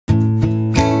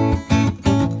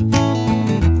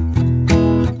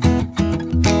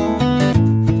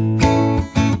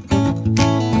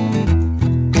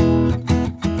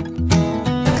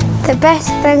best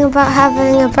thing about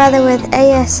having a brother with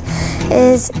AS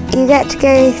is you get to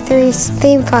go through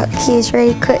theme park queues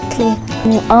really quickly.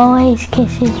 He always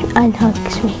kisses and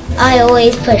hugs me. I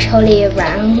always push Holly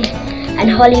around,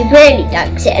 and Holly really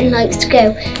likes it and likes to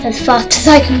go as fast as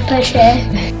I can push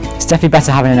her. It's definitely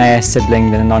better having an AS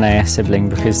sibling than a non-AS sibling,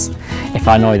 because if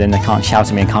I annoy them they can't shout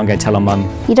at me and can't go tell on mum.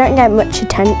 You don't get much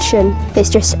attention.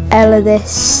 It's just Ella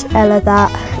this, Ella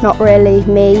that, not really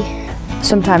me.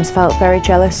 Sometimes felt very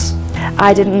jealous.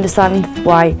 I didn't understand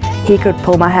why he could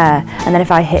pull my hair, and then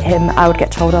if I hit him I would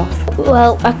get told off.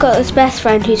 Well, I've got this best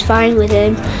friend who's fine with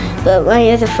him, but my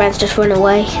other friends just run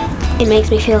away. It makes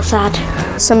me feel sad.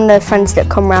 Some of the friends that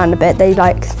come round a bit, they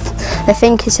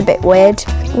think it's a bit weird.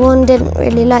 One didn't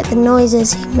really like the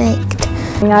noises he made.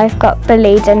 I've got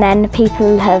bullied, and then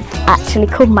people have actually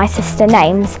called my sister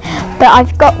names. But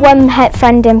I've got one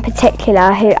friend in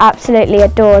particular who absolutely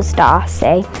adores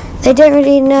Darcy. They don't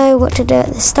really know what to do at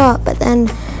the start, but then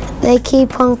they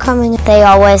keep on coming. They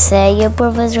always say, your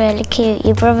brother's really cute,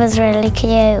 your brother's really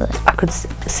cute. I could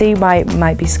see why it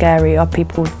might be scary, or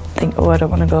people think, oh, I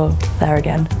don't want to go there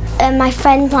again. My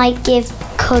friend might give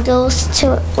cuddles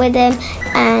with him,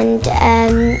 and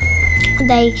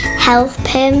they help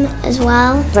him as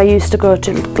well. I used to go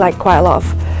to quite a lot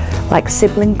of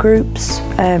sibling groups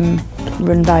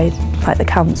run by the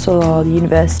council or the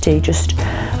university,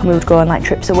 and we would go on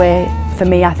trips away. For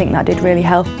me, I think that did really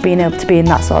help, being able to be in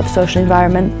that sort of social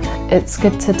environment. It's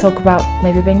good to talk about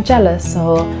maybe being jealous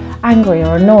or angry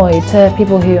or annoyed to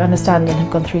people who understand and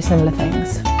have gone through similar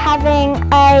things.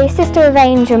 Having a sister with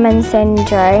Angelman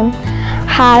Syndrome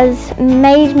has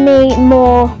made me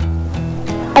more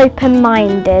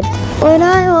open-minded. When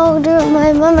I'm older,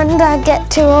 my mum and dad get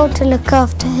too old to look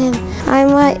after him. I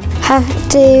might have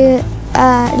to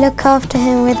look after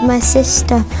him with my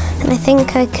sister, and I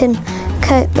think I can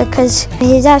cope because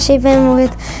he's actually been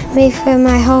with me for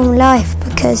my whole life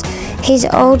because he's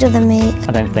older than me.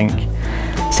 I don't think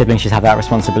siblings should have that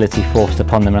responsibility forced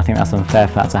upon them, and I think that's unfair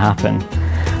for that to happen.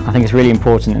 I think it's really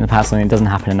important in the past, something that doesn't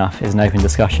happen enough is an open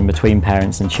discussion between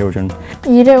parents and children.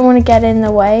 You don't want to get in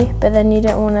the way, but then you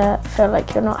don't want to feel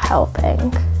like you're not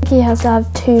helping. He has to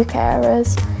have 2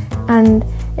 carers, and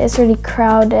it's really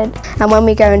crowded. And when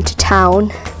we go into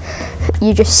town,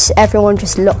 everyone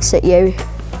just looks at you,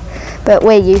 but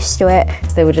we're used to it.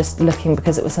 They were just looking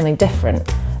because it was something different,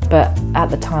 but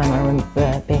at the time I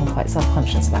remember being quite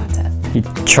self-conscious about it. You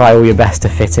try all your best to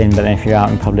fit in, but then if you're out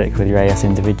in public with your AS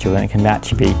individual, then it can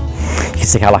actually be, you can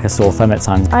stick out like a sore thumb at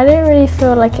times. I don't really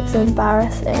feel like it's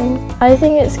embarrassing. I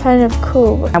think it's kind of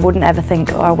cool. I wouldn't ever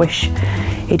think, oh, I wish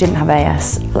he didn't have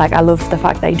AS. I love the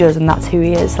fact that he does, and that's who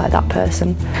he is, that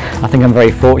person. I think I'm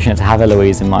very fortunate to have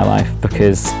Eloise in my life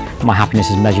because my happiness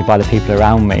is measured by the people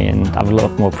around me, and I have a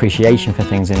lot more appreciation for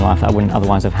things in life that I wouldn't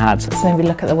otherwise have had. It's made me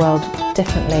look at the world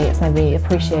differently, it's made me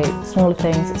appreciate smaller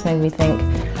things, it's made me think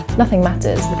nothing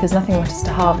matters because nothing matters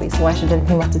to Harvey, so why should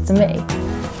anything matter to me?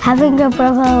 Having a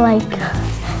brother like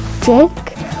Jake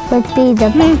would be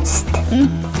the best.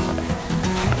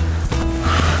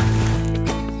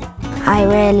 I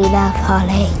really love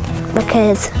Holly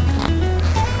because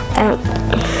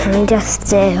I just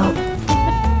do.